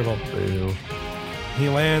against 2 purple. Boo. He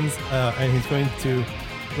lands and he's going to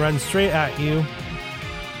run straight at you,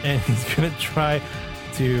 and he's going to try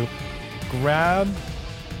to grab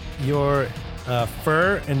your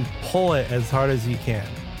fur and pull it as hard as he can.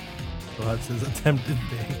 So that's his attempted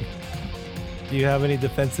thing. Do you have any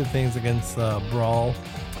defensive things against Brawl?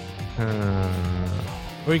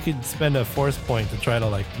 Or you could spend a force point to try to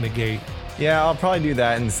like negate. Yeah, I'll probably do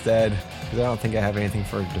that instead because I don't think I have anything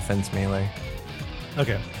for defense melee.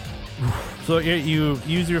 Okay. So you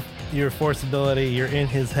use your force ability. You're in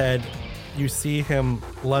his head. You see him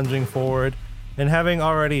lunging forward, and having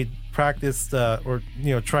already practiced or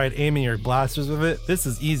tried aiming your blasters with it, this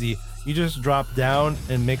is easy. You just drop down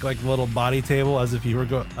and make like a little body table as if you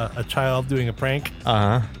were a child doing a prank.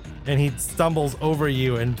 And he stumbles over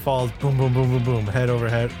you and falls boom, boom, boom, boom, boom, head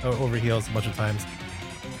over heels a bunch of times.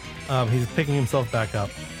 He's picking himself back up.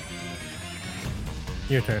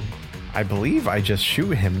 Your turn. I believe I just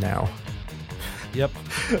shoot him now. Yep.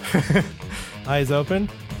 Eyes open.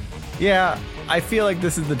 Yeah, I feel like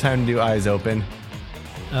this is the time to do eyes open.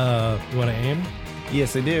 You want to aim?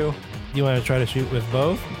 Yes, I do. You want to try to shoot with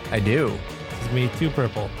both? I do. This is me 2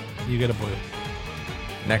 purple. You get a blue.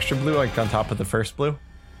 an extra blue, like on top of the first blue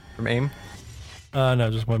from aim? No,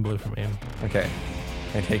 just 1 blue from aim. Okay.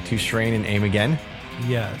 I take 2 strain and aim again.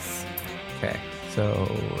 Yes. Okay.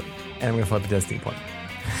 So, and I'm gonna flip a destiny point.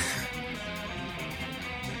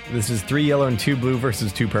 This is 3 yellow and 2 blue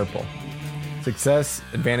versus 2 purple. Success,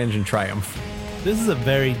 advantage, and triumph. This is a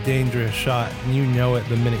very dangerous shot, and you know it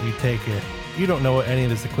the minute you take it. You don't know what any of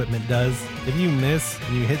this equipment does. If you miss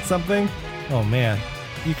and you hit something, oh man,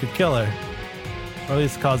 you could kill her. Or at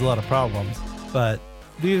least cause a lot of problems. But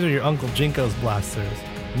these are your Uncle Jinko's blasters.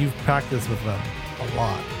 And you've practiced with them a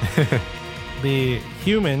lot. The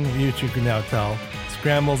human, which you can now tell,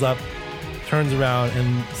 scrambles up, turns around,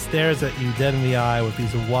 and stares at you dead in the eye with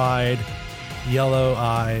these wide, yellow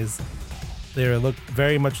eyes. They look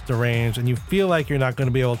very much deranged, and you feel like you're not going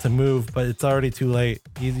to be able to move, but it's already too late.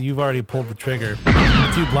 You've already pulled the trigger.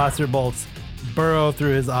 2 blaster bolts burrow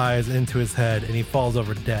through his eyes into his head, and he falls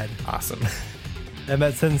over dead. Awesome. And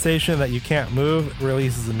that sensation that you can't move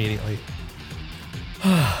releases immediately.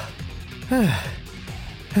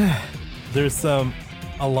 There's some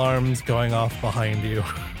alarms going off behind you,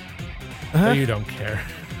 but you don't care.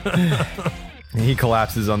 He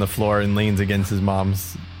collapses on the floor and leans against his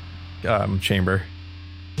mom's chamber.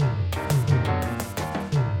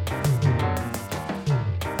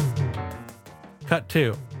 Cut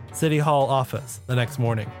 2. City Hall office the next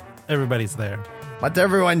morning. Everybody's there. What's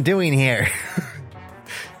everyone doing here?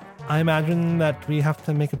 I imagine that we have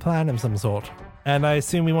to make a plan of some sort. And I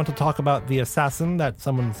assume we want to talk about the assassin that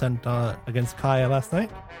someone sent against Kaya last night?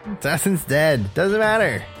 Assassin's dead. Doesn't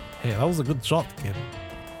matter. Hey, that was a good shot, kid.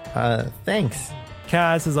 Thanks.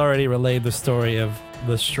 Kaz has already relayed the story of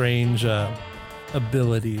the strange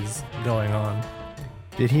abilities going on.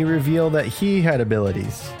 Did he reveal that he had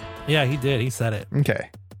abilities? Yeah, he did. He said it. Okay.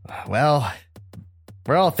 Well,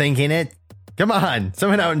 we're all thinking it. Come on,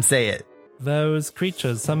 someone out and say it. Those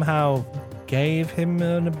creatures somehow gave him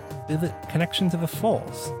an connection to the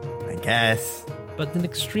Force, I guess. but an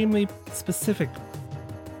extremely specific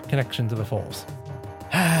connection to the Force.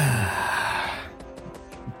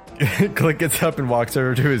 Click gets up and walks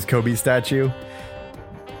over to his Kobe statue.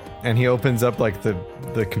 And he opens up like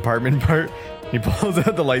the compartment part. He pulls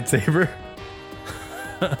out the lightsaber.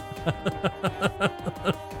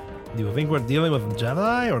 Do you think we're dealing with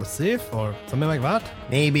Jedi or Sith or something like that?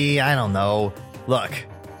 Maybe, I don't know. Look,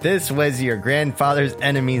 this was your grandfather's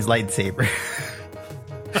enemy's lightsaber.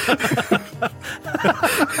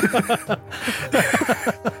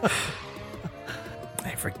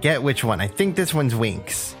 I forget which one. I think this one's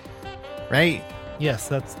Winks. Right? Yes,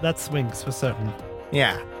 that's Winks for certain.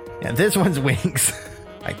 Yeah, this one's Winks.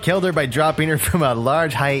 I killed her by dropping her from a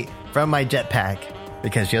large height from my jetpack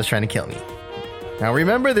because she was trying to kill me. Now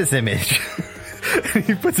remember this image.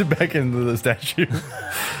 He puts it back into the statue.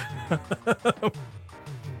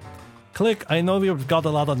 Click, I know you've got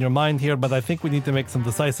a lot on your mind here, but I think we need to make some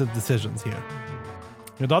decisive decisions here.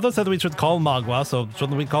 Your daughter said we should call Magua, so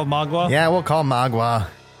shouldn't we call Magua? Yeah, we'll call Magua.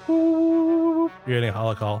 You're getting a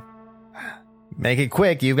holocall. Make it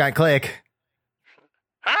quick, you've got Click.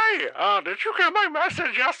 Hey, did you get my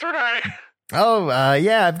message yesterday? Oh,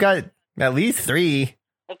 yeah, I've got at least 3.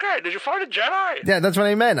 Okay, did you find a Jedi? Yeah, that's what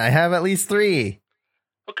I meant. I have at least 3.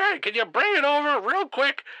 Okay, can you bring it over real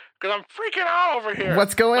quick? Because I'm freaking out over here.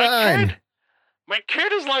 What's going on? My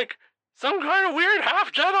kid is like some kind of weird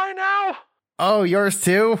half Jedi now. Oh, yours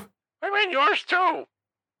too? I mean, yours too.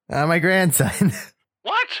 My grandson.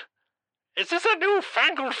 What? Is this a new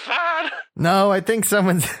fangled fad? No, I think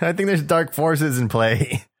there's dark forces in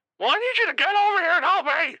play. Well, I need you to get over here and help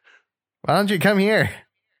me. Why don't you come here?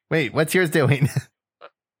 Wait, what's yours doing?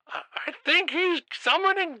 I think he's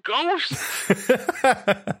summoning ghosts.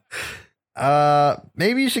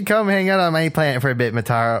 Maybe you should come hang out on my planet for a bit,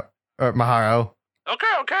 Maharo.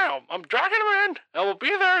 Okay. I'm dragging him in, and we'll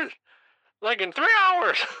be there like in 3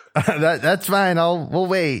 hours. That's fine. We'll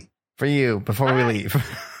wait for you before we leave.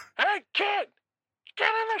 Hey, kid,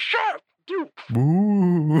 get in the ship. Dude.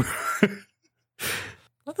 Woo.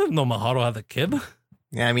 I didn't know Maharo had a kid.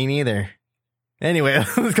 Yeah, me neither. Anyway,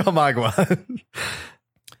 let's call Magua.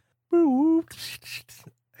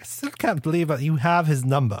 I still can't believe that you have his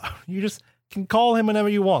number. You just can call him whenever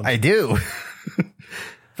you want. I do. Why would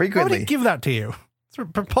Frequently. he give that to you? It's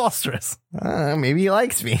preposterous. Maybe he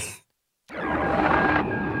likes me.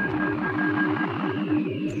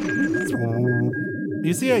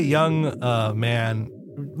 You see a young man,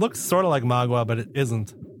 looks sort of like Magua, but it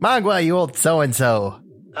isn't. Magua, you old so-and-so.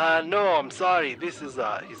 No, I'm sorry. This is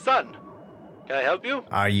his son. Can I help you?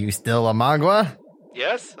 Are you still a Magua?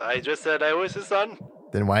 Yes, I just said I was his son.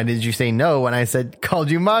 Then why did you say no when I called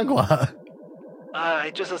you Magua?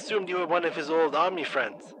 I just assumed you were one of his old army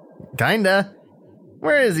friends. Kinda.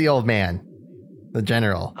 Where is the old man? The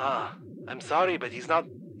general. I'm sorry, but he's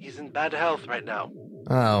in bad health right now.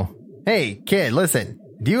 Oh. Hey, kid, listen.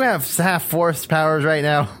 Do you have half force powers right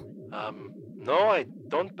now? No, I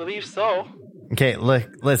don't believe so. Okay, look,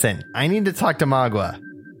 listen. I need to talk to Magua,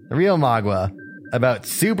 the real Magua, about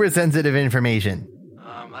super sensitive information.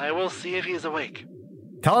 I will see if he's awake.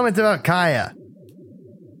 Tell him it's about Kaya.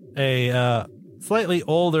 A slightly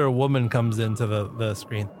older woman comes into the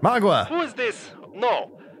screen. Magua! Who is this?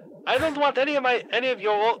 No. I don't want any of my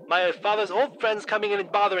father's old friends coming in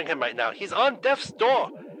and bothering him right now. He's on death's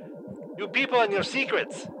door. You people and your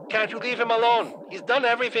secrets. Can't you leave him alone? He's done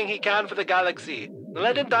everything he can for the galaxy.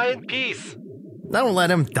 Let him die in peace. Don't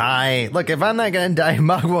let him die. Look, if I'm not gonna die,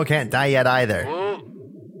 Magua can't die yet either.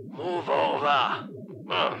 Move over.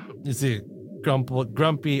 You see,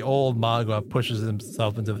 grumpy old Magua pushes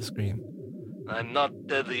himself into the screen. I'm not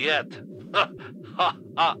dead yet.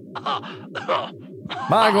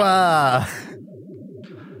 Magua!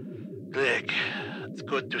 Click. It's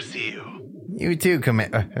good to see you. You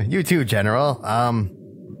too, General.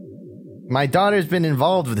 My daughter's been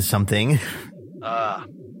involved with something.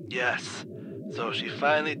 Yes. So she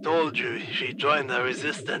finally told you she joined the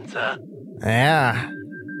resistance, huh? Yeah.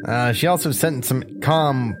 She also sent some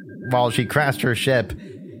comm while she crashed her ship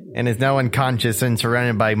and is now unconscious and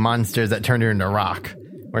surrounded by monsters that turned her into rock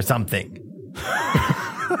or something.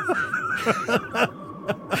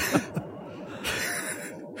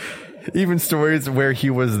 Even stories where he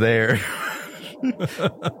was there.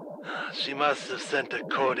 She must have sent a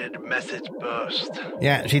coded message burst.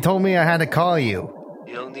 Yeah, she told me I had to call you.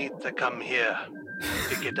 You'll need to come here.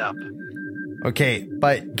 Pick it up. Okay,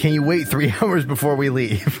 but can you wait 3 hours before we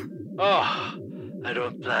leave? Oh, I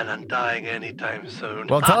don't plan on dying anytime soon.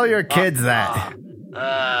 Well, tell your kids that.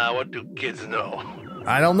 What do kids know?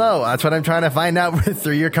 I don't know. That's what I'm trying to find out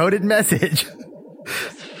through your coded message.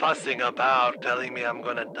 Just fussing about, telling me I'm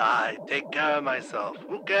gonna die. Take care of myself.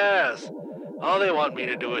 Who cares? All they want me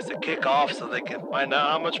to do is to kick off so they can find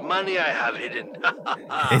out how much money I have hidden.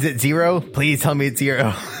 Is it 0? Please tell me it's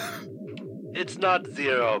 0. It's not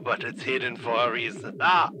 0, but it's hidden for a reason.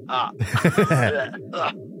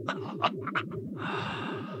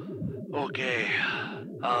 Okay.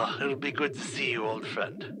 It'll be good to see you, old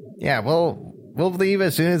friend. Yeah, we'll leave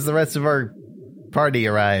as soon as the rest of our party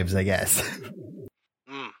arrives, I guess.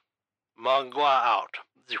 Mangua out.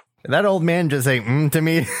 Did that old man just say to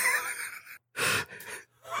me?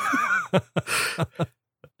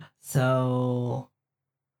 So,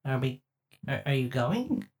 are you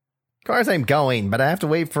going? Of course I'm going, but I have to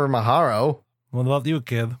wait for Maharo. What about you,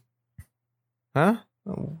 kid? Huh?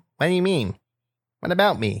 What do you mean? What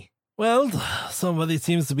about me? Well, somebody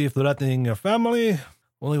seems to be threatening your family.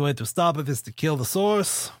 Only way to stop it is to kill the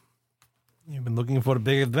source. You've been looking for a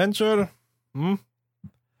big adventure?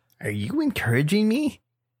 Are you encouraging me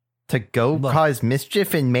to go Look. cause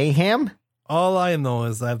mischief and mayhem? All I know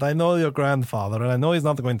is that I know your grandfather, and I know he's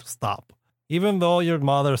not going to stop. Even though your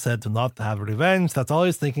mother said to not have revenge, that's all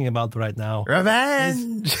he's thinking about right now.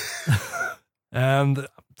 Revenge! And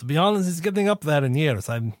to be honest, he's getting up there in years.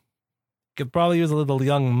 I could probably use a little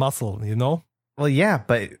young muscle, you know? Well, yeah,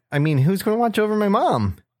 but I mean, who's going to watch over my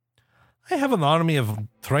mom? I have an army of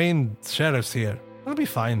trained sheriffs here. I'll be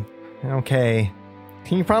fine. Okay.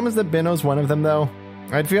 Can you promise that Bino's one of them, though?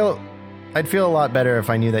 I'd feel a lot better if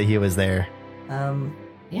I knew that he was there.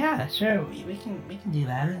 Yeah, sure. We can do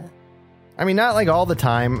that. I mean, not like all the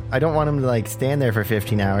time. I don't want him to like stand there for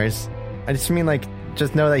 15 hours. I just mean like,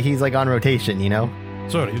 just know that he's like on rotation, you know?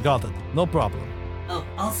 Sure, you got it. No problem. Oh,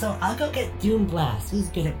 also, I'll go get Doom Blast. He's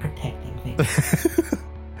good at protecting things.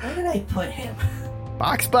 Where did I put him?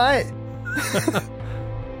 Box butt?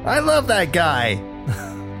 I love that guy.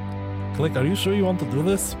 Click, are you sure you want to do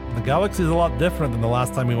this? The galaxy is a lot different than the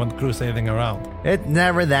last time we went crusading around. It's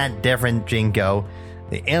never that different, Jinko.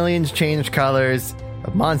 The aliens change colors,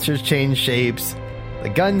 the monsters change shapes, the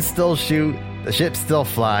guns still shoot, the ships still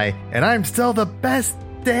fly, and I'm still the best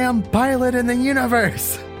damn pilot in the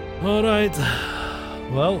universe. Alright.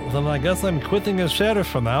 Well, then I guess I'm quitting as sheriff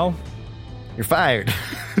for now. You're fired.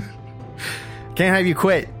 Can't have you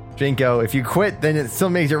quit, Jinko. If you quit, then it still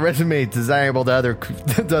makes your resume desirable to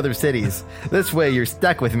other cities. This way, you're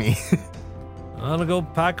stuck with me. I'm gonna go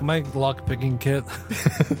pack my lockpicking kit.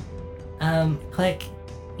 Click.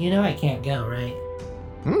 You know I can't go, right?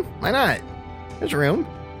 Why not? There's room.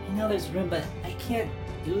 I know there's room, but I can't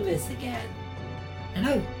do this again. I'm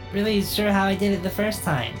not really sure how I did it the first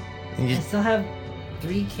time. I still have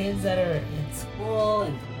 3 kids that are in school,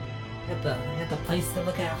 and I got the place to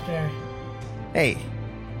look after. Hey,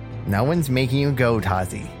 No one's making you go,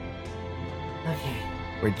 Tazi. Okay.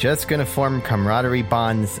 We're just gonna form camaraderie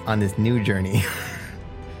bonds on this new journey.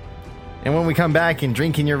 And when we come back and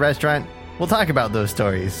drink in your restaurant, we'll talk about those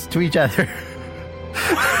stories to each other.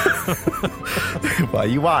 While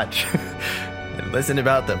you watch. And listen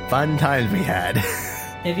about the fun times we had.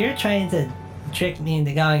 If you're trying to trick me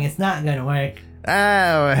into going, it's not going to work.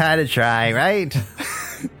 Oh, had to try, right?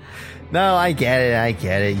 No, I get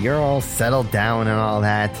it. You're all settled down and all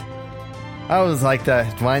that. I was like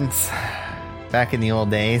that once, back in the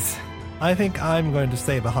old days, I think I'm going to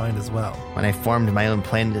stay behind as well. when I formed my own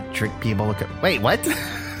plan to trick people. Wait, what?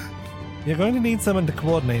 You're going to need someone to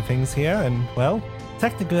coordinate things here, and, well,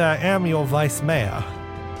 technically I am your vice mayor.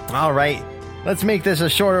 All right, let's make this a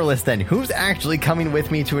shorter list then. Who's actually coming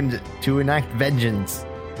with me to enact vengeance?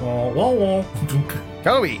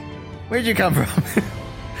 Kobe, where'd you come from?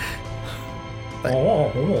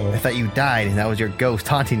 I thought you died and that was your ghost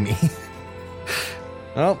haunting me.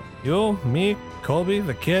 Well, You, me, Colby,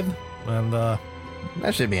 the kid, and, that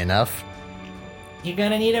should be enough. You're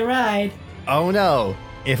going to need a ride. Oh no,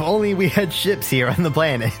 if only we had ships here on the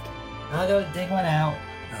planet. I'll go dig one out.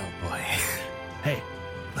 Oh boy. hey,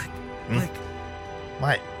 Blake,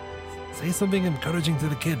 What? say something encouraging to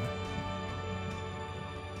the kid.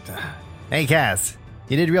 Hey Cass,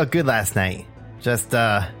 you did real good last night. Just,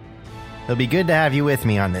 it'll be good to have you with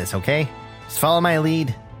me on this, okay? Just follow my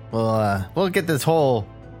lead. We'll get this whole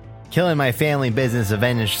killing my family business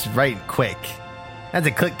avenged right quick. That's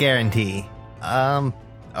a quick guarantee.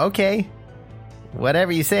 Okay.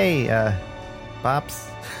 Whatever you say, Pops.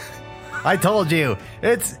 I told you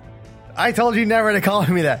never to call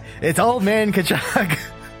me that. It's Old Man Kachuk.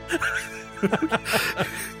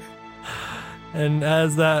 And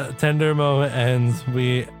as that tender moment ends,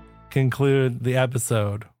 we conclude the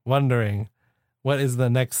episode wondering what is the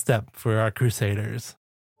next step for our Crusaders.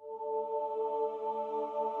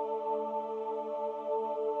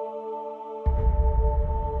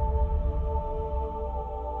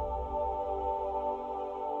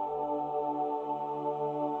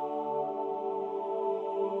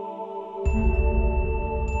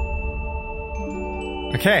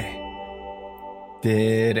 Okay.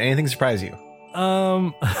 Did anything surprise you?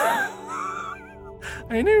 I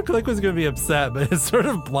knew Click was going to be upset, but his sort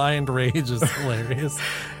of blind rage is hilarious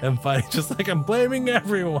and funny. Just like, I'm blaming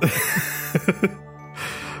everyone.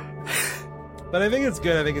 But I think it's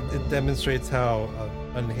good. I think it demonstrates how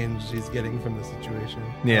unhinged he's getting from the situation.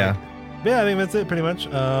 Yeah. Yeah, I think that's it pretty much.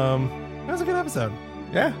 That was a good episode.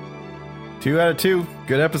 Yeah. 2 out of 2.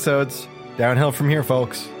 Good episodes. Downhill from here,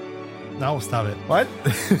 folks. No, stop it. What?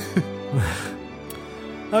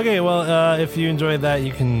 Okay, well, if you enjoyed that,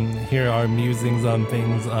 you can hear our musings on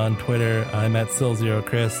things on Twitter. I'm at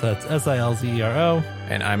SilZeroChris. That's SILZERO.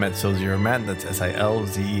 And I'm at SilZeroMatt. That's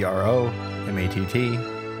SILZEROMATT.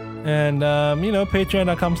 And,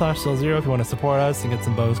 patreon.com/SilZero if you want to support us and get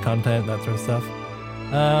some bonus content, that sort of stuff.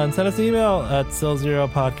 And send us an email at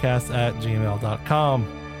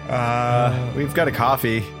silzeropodcast@gmail.com. We've got a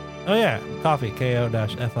coffee. Oh, yeah. Coffee,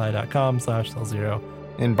 ko-fi.com/SilZero.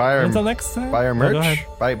 And buy our, Until next time. buy our Oh, merch. go ahead.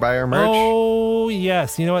 Buy our merch. Oh,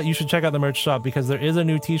 yes. You know what? You should check out the merch shop because there is a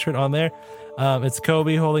new t-shirt on there. It's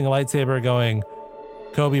Kobe holding a lightsaber going,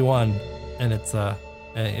 Kobe won. And it's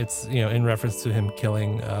in reference to him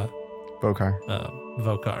killing Bokar.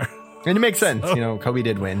 Vokar. And it makes sense. Oh. Kobe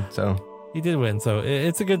did win, so. He did win. So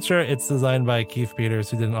it's a good shirt. It's designed by Keith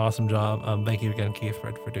Peters, who did an awesome job. Thank you again, Keith,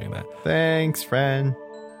 for doing that. Thanks, friend.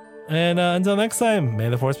 And until next time, may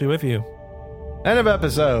the force be with you. End of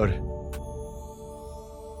episode.